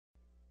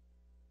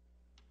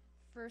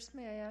First,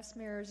 may I ask,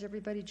 Mayor, has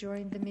everybody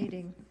joined the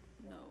meeting?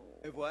 No.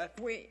 If what?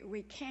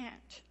 We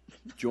can't.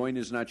 Join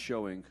is not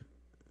showing.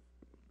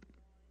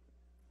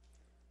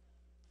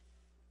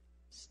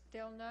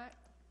 Still not?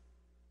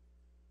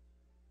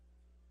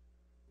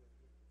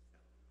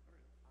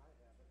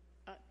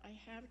 I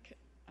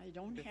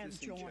don't have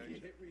joined.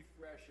 Hit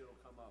refresh, it'll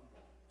come up.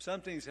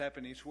 Something's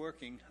happening. It's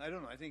working. I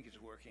don't know. I think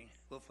it's working.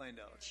 We'll find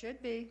out.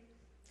 Should be.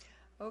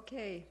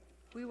 Okay,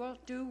 we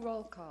won't do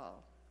roll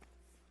call.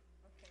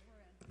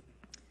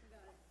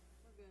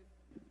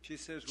 She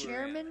says we're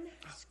Chairman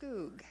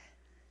Skoog.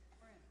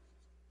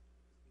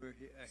 We're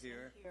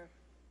here.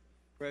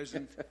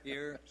 Present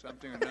here,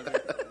 something or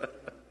another.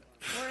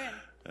 We're in.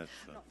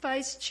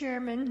 Vice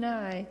Chairman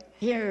Nye.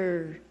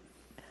 Here.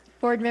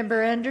 Board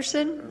Member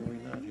Anderson. Are we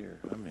not here?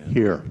 I'm in.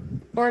 Here.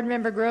 Board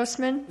Member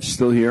Grossman.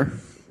 Still here?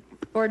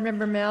 Board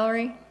Member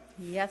Mallory.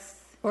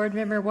 Yes. Board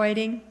Member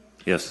Whiting.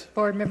 Yes.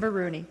 Board Member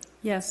Rooney.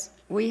 Yes.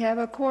 We have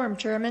a quorum,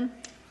 Chairman.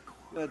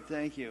 Good,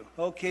 thank you.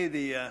 Okay,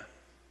 the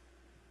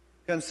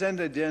consent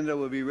agenda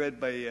will be read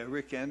by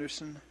Rick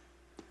Anderson.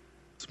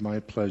 It's my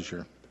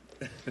pleasure.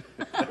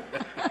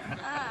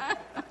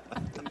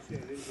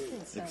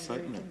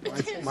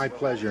 My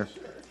pleasure.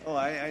 Oh,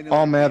 I know.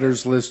 All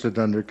matters listed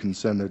under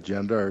consent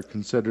agenda are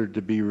considered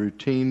to be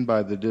routine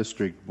by the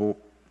district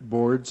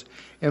boards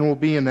and will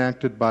be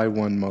enacted by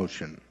one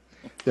motion.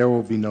 There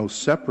will be no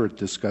separate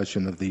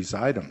discussion of these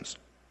items.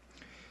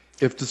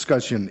 If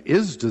discussion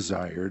is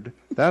desired,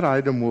 that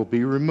item will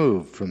be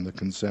removed from the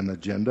consent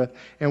agenda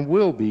and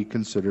will be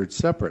considered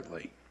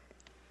separately.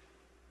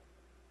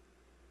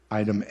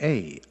 Item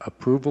A,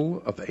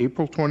 approval of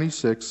April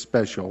 26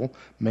 special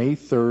May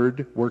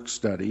 3rd work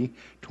study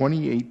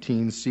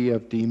 2018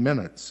 CFD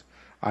minutes.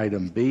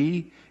 Item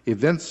B,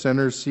 Event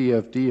Center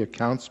CFD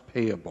accounts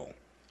payable.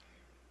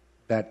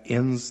 That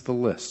ends the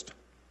list.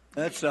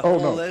 That's the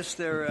whole list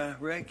there,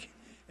 Rick.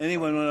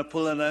 Anyone want to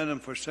pull an item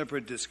for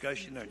separate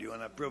discussion, or do you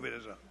want to approve it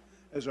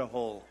as a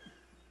whole?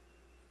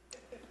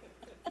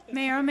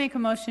 Mayor, I'll make a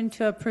motion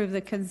to approve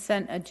the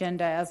consent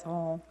agenda as a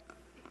whole.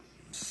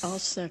 I'll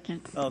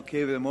second.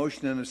 Okay, with a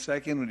motion and a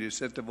second, would you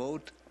set the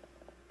vote?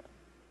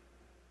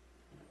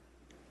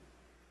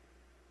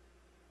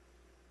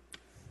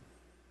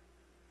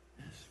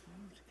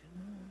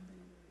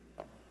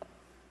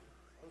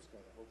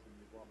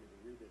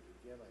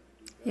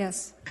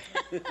 Yes.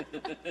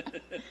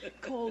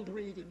 Cold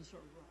readings are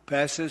wrong.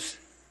 Passes?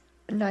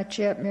 Not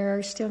yet, Mayor.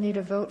 I still need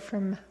a vote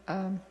from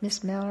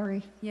Miss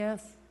Mallory.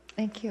 Yes.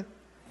 Thank you.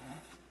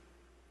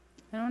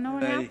 I don't know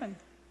what happened.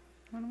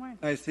 Went away.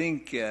 I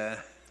think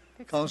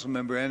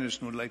Councilmember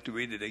Anderson would like to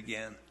read it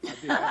again.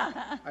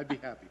 I'd be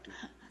happy to.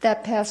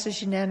 That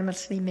passes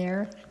unanimously,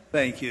 Mayor.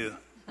 Thank you.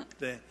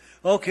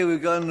 Okay,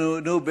 we've got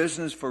no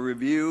business for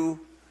review,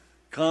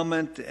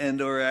 comment,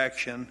 and or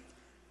action.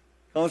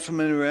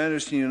 Councilmember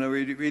Anderson, you know,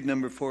 read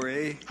number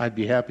 4A. I'd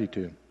be happy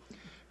to.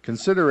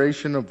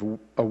 Consideration of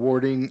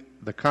awarding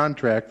the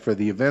contract for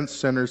the Event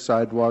Center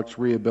Sidewalks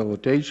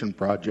Rehabilitation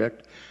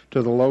Project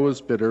to the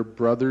lowest bidder,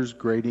 Brothers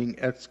Grading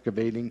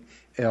Excavating,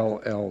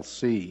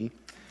 LLC,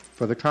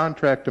 for the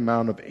contract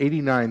amount of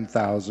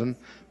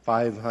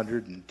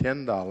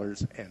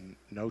 $89,510 and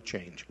no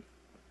change.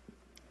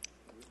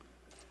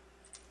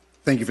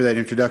 Thank you for that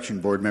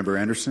introduction, Board Member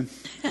Anderson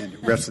and the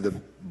rest of the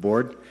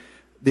board.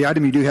 The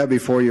item you do have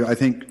before you, I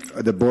think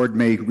the board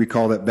may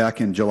recall that back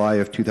in July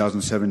of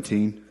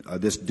 2017,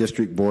 this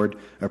district board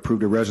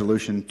approved a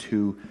resolution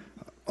to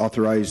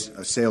authorize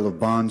a sale of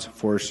bonds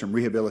for some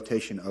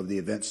rehabilitation of the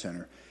event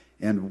center.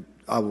 And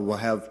I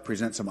will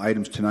present some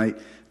items tonight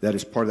that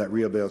is part of that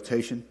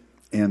rehabilitation.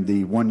 And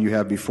the one you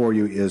have before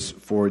you is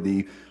for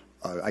the,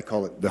 I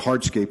call it the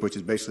hardscape, which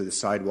is basically the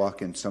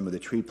sidewalk and some of the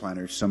tree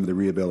planters, some of the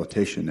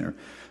rehabilitation there.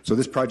 So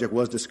this project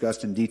was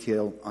discussed in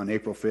detail on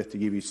April 5th to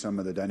give you some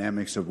of the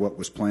dynamics of what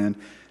was planned.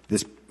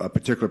 This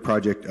particular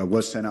project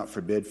was sent out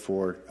for bid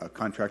for a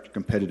contractor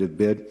competitive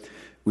bid.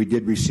 We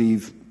did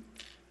receive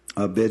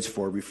bids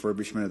for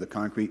refurbishment of the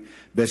concrete.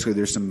 Basically,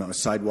 there's some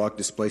sidewalk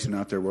displacement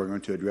out there we're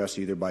going to address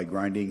either by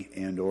grinding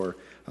and or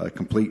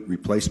complete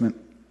replacement.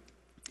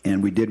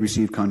 And we did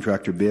receive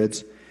contractor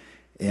bids.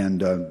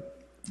 And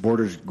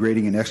Borders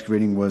Grading and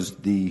Excavating was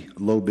the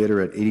low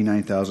bidder at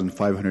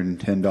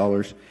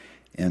 $89,510.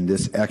 And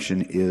this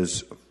action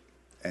is,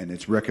 and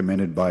it's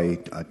recommended by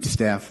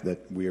staff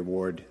that we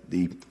award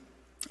the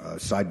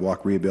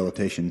sidewalk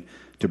rehabilitation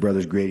to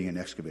Brothers Grading and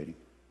Excavating.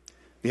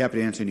 Be happy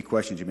to answer any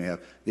questions you may have.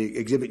 The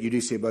exhibit you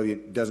do see above you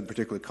doesn't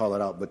particularly call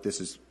it out, but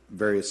this is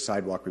various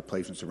sidewalk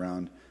replacements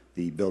around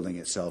the building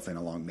itself and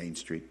along Main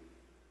Street.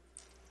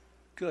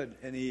 Good.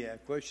 Any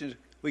questions?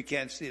 We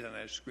can't see it on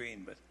our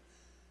screen, but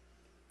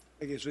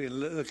I guess we can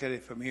look at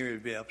it from here.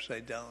 It'd be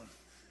upside down.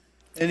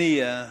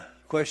 Any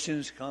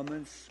questions,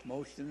 comments,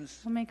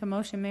 motions? I'll make a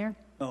motion, Mayor.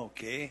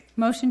 Okay.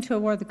 Motion to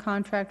award the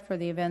contract for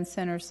the Event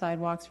Center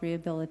Sidewalks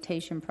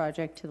Rehabilitation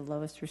Project to the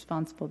lowest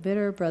responsible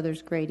bidder,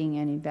 Brothers Grading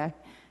and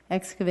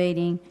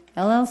Excavating,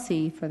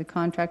 LLC, for the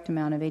contract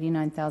amount of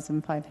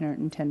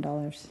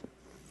 $89,510.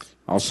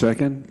 I'll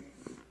second.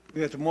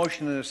 We got the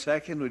motion and a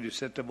second. Would you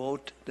set the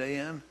vote,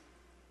 Diane?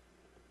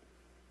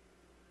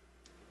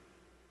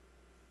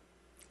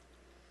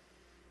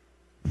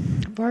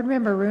 Board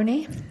Member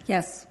Rooney?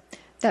 Yes.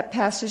 That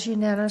passes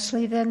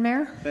unanimously then,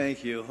 Mayor?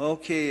 Thank you.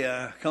 Okay,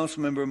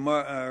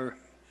 Councilmember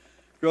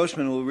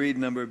Grossman will read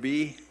number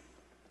B.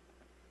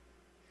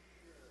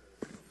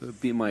 It would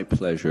be my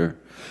pleasure.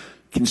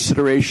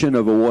 Consideration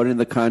of awarding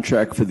the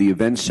contract for the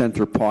Event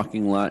Center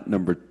parking lot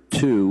number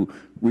 2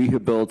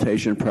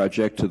 rehabilitation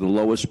project to the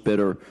lowest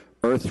bidder,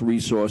 Earth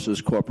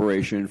Resources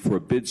Corporation, for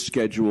bid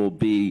Schedule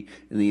B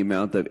in the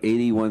amount of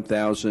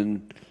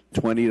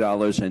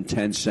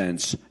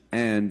 $81,020.10,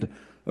 and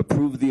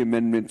approve the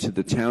amendment to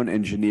the town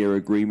engineer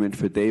agreement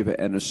for Dava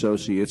and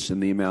Associates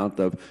in the amount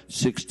of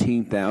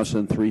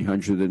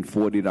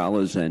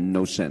 $16,340 and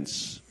no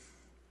cents.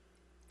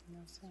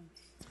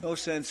 No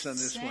sense on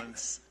this one.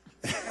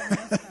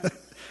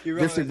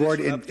 District Board,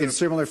 in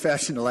similar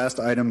fashion to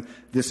last item,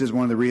 this is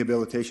one of the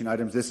rehabilitation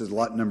items. This is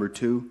lot number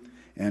 2,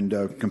 and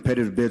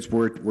competitive bids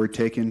were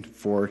taken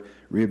for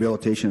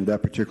rehabilitation of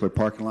that particular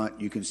parking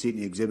lot. You can see it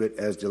in the exhibit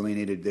as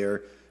delineated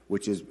there,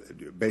 which is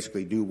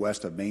basically due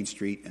west of Main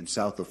Street and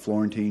south of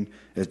Florentine,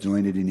 as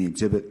delineated in the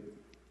exhibit.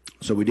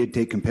 So we did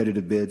take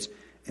competitive bids,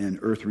 and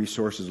Earth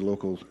Resources, a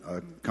local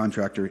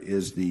contractor,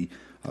 is the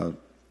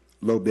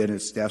low bid.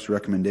 It's staff's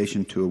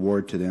recommendation to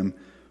award to them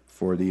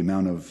for the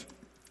amount of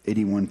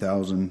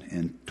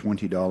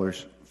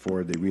 $81,020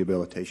 for the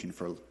rehabilitation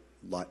for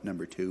lot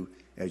number 2,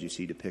 as you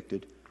see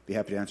depicted. Be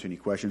happy to answer any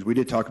questions. We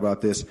did talk about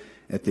this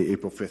at the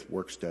April 5th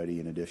work study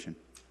in addition.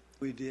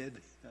 We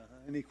did.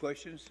 Any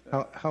questions?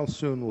 How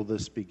soon will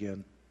this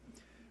begin?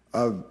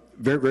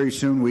 Very, very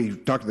soon. We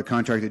talked to the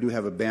contractor. They do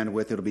have a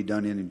bandwidth. It'll be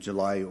done in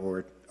July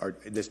or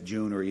this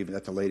June, or even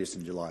at the latest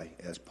in July,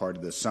 as part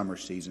of the summer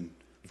season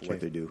for what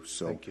they do.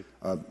 So Thank you.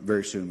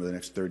 very soon, within the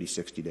next 30,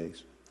 60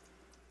 days.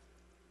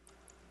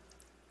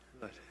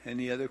 Good.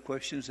 Any other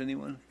questions,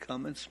 anyone?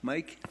 Comments?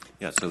 Mike?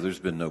 Yeah, so there's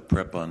been no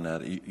prep on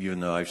that,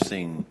 even though I've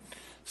seen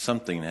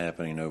something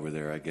happening over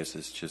there. I guess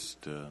it's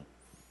just the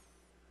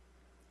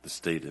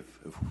state of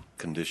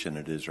condition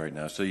it is right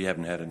now. So you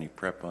haven't had any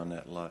prep on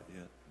that lot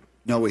yet?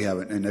 No, we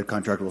haven't, and the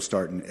contract will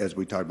start, and as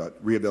we talked about,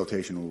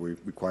 rehabilitation will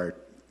require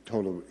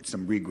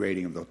some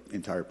regrading of the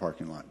entire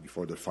parking lot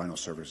before the final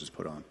service is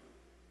put on.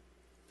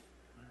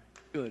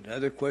 Good.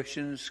 Other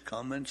questions,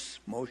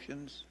 comments,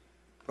 motions,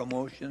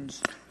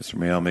 promotions? Mr.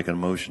 Mayor, I'll make a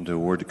motion to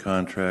award the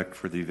contract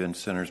for the Event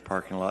Center's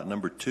parking lot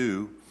number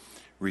 2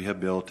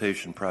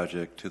 rehabilitation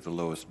project to the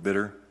lowest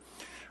bidder,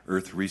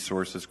 Earth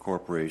Resources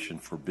Corporation,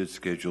 for bid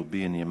Schedule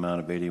B in the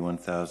amount of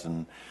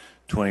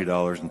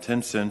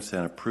 $81,020.10,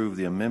 and approve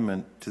the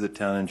amendment to the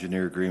town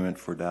engineer agreement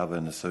for Dava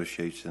and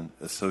Associates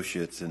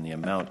in the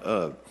amount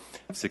of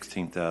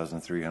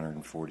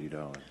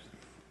 $16,340.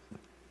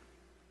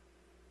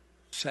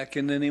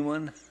 Second,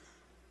 anyone?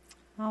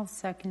 I'll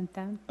second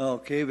that.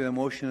 Okay, we have a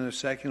motion and a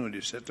second. Would you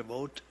set the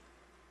vote?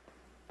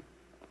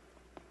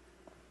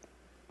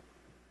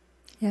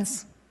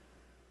 Yes.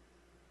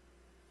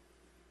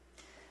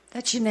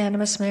 That's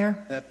unanimous,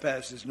 Mayor. That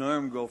passes.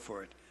 Norm, go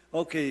for it.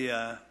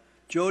 Okay,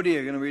 Jody,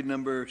 you're going to read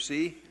number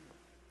C?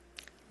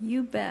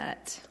 You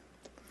bet.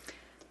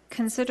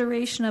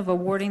 Consideration of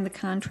awarding the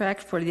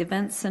contract for the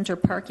Event Center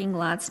parking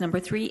lots number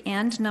 3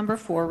 and number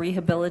 4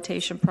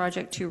 rehabilitation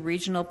project to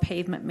Regional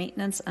Pavement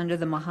Maintenance under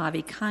the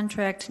Mojave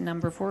contract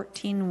number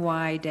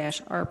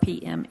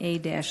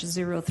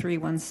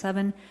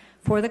 14Y-RPMA-0317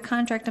 for the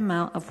contract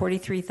amount of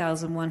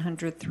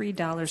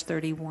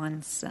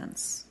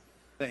 $43,103.31.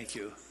 Thank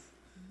you.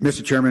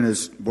 Mr. Chairman,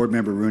 as Board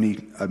Member Rooney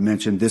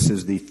mentioned, this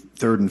is the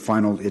third and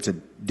final. It's a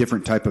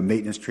different type of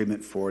maintenance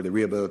treatment for the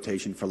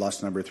rehabilitation for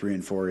lots number 3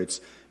 and 4. It's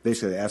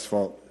basically the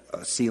asphalt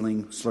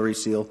sealing, slurry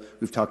seal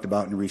we've talked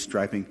about in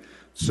restriping.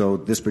 So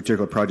this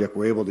particular project,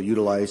 we're able to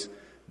utilize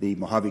the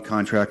Mojave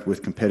contract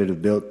with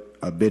competitive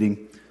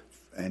bidding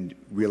and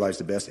realize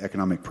the best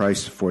economic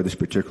price for this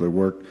particular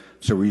work.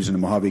 So we're using the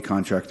Mojave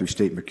contract through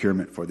state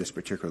procurement for this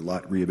particular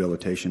lot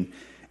rehabilitation.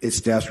 It's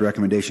staff's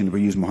recommendation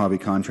we use Mojave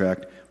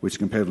contract, which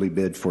competitively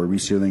bid for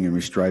resealing and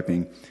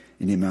restriping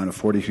in the amount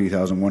of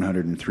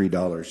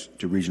 $43,103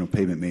 to Regional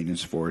Pavement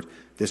Maintenance for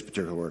this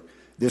particular work.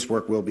 This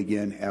work will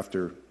begin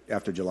after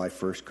July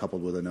 1st,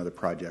 coupled with another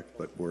project,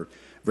 but we're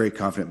very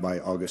confident by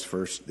August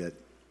 1st that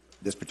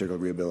this particular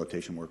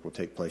rehabilitation work will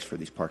take place for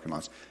these parking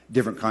lots.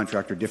 Different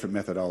contractor, different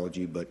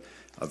methodology, but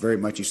very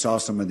much you saw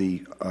some of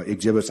the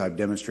exhibits I've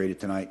demonstrated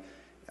tonight.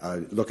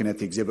 Looking at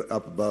the exhibit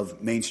up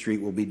above, Main Street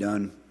will be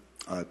done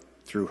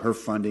through HERF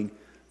funding,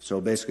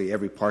 so basically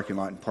every parking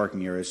lot and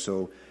parking area.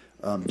 So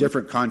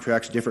different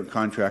contracts, different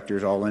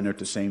contractors all in there at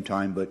the same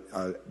time, but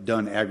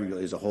done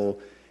aggregately as a whole.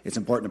 It's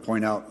important to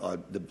point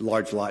out the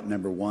large lot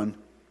number 1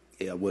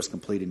 was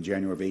completed in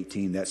January of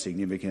 18. That's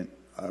significant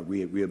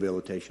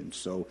rehabilitation.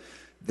 So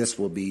this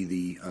will be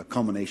the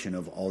culmination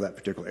of all that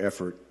particular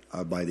effort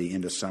by the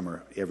end of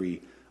summer.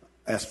 Every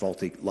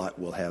asphaltic lot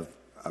will have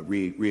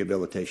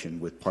rehabilitation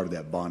with part of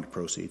that bond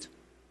proceeds.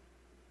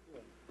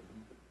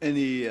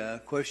 Any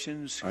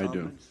questions,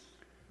 comments?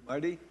 I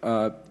do. Marty?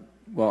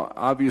 Well,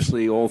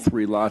 obviously, all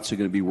 3 lots are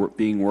going to be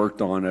being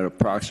worked on at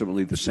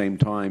approximately the same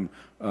time.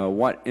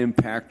 What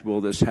impact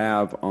will this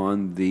have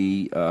on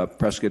the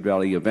Prescott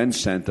Valley Event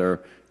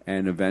Center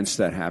and events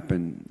that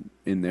happen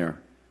in there?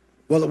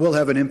 Well, it will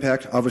have an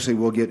impact. Obviously,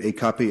 we'll get a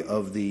copy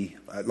of the,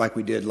 like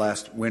we did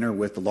last winter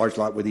with the large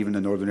lot with even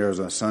the Northern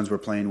Arizona Suns were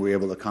playing. We were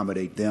able to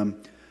accommodate them.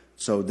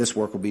 So this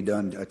work will be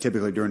done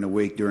typically during the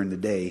week, during the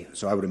day.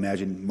 So I would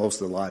imagine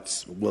most of the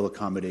lots will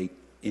accommodate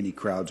any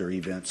crowds or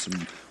events,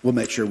 and we'll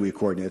make sure we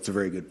coordinate. It's a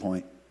very good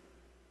point.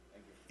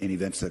 Any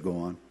events that go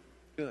on.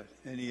 Good.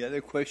 Any other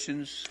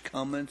questions,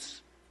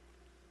 comments,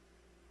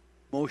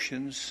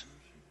 motions?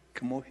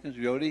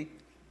 Jody?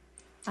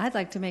 I'd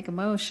like to make a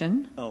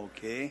motion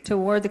Okay. to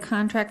award the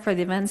contract for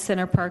the Event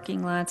Center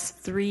parking lots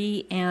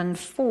 3 and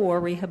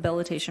 4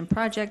 rehabilitation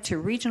project to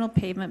Regional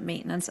Pavement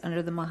Maintenance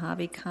under the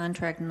Mojave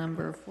contract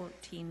number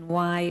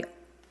 14Y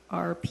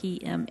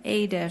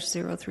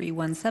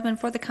RPMA-0317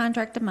 for the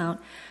contract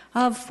amount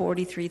of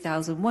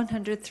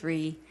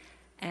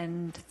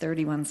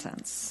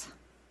 $43,103.31.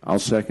 I'll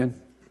second.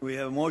 We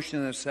have a motion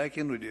and a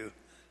second. Would you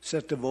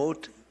set the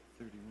vote?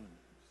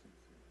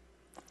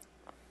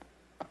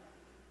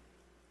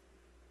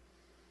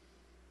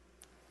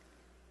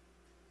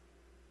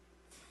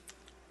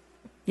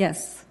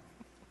 Yes.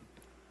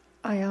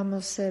 I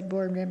almost said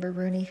Board Member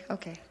Rooney.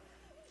 Okay.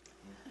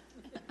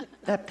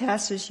 That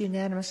passes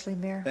unanimously,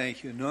 Mayor.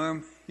 Thank you.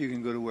 Norm, you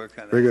can go to work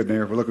on it. Very good,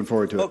 Mayor. We're looking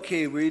forward to it.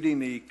 Okay, reading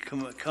the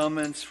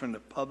comments from the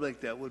public,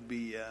 that would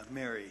be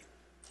Mary.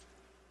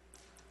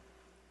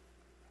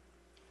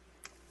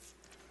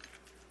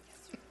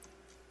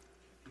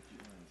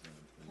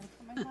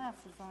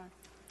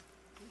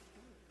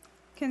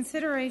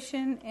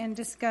 Consideration and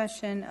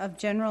discussion of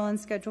general and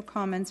scheduled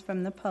comments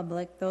from the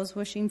public. Those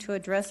wishing to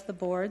address the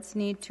boards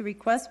need to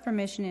request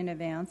permission in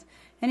advance.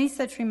 Any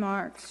such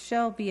remarks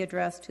shall be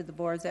addressed to the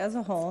boards as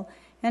a whole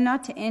and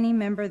not to any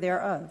member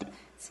thereof.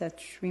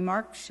 Such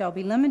remarks shall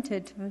be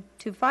limited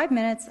to 5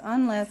 minutes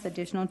unless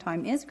additional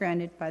time is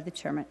granted by the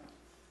chairman.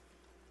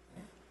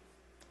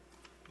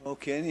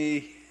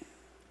 Okay,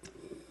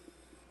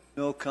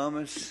 no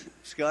comments?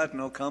 Scott,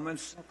 no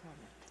comments? No comments.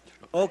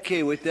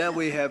 Okay, with that,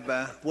 we have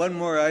one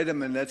more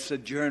item, and that's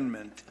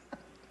adjournment.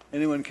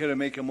 Anyone care to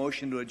make a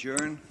motion to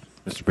adjourn?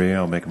 Mr. Mayor,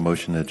 I'll make a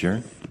motion to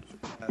adjourn.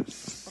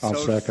 I'll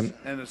second.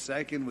 And a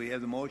second. We have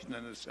the motion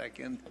and a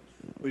second.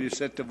 Will you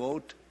set the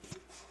vote?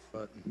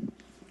 Oh,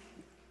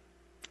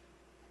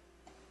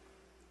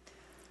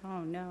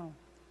 no.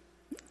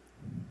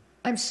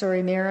 I'm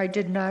sorry, Mayor, I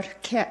did not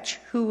catch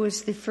who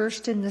was the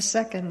first and the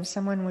second.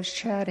 Someone was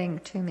chatting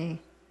to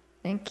me.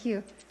 Thank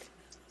you.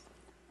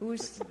 Who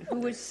was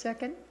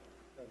second?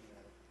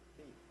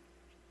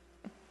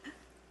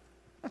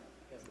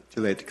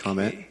 Too late to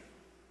comment.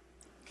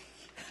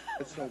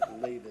 It's so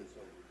late as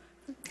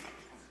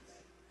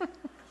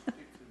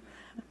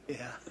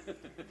Yeah.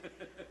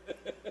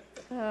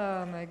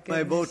 Oh, my goodness.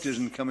 My vote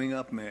isn't coming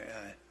up, Mary.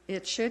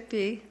 It should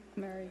be.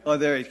 Oh,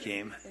 there it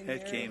came.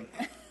 It came.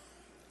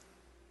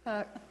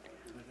 Yes.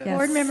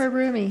 Board Member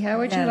Rumi, how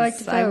would you like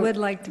to vote? I would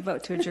like to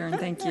vote to adjourn.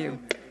 Thank you.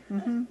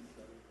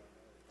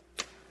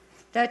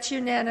 That's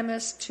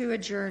unanimous to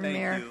adjourn, Thank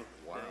Mayor. you.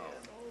 Wow.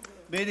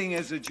 Meeting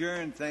is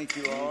adjourned. Thank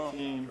you all.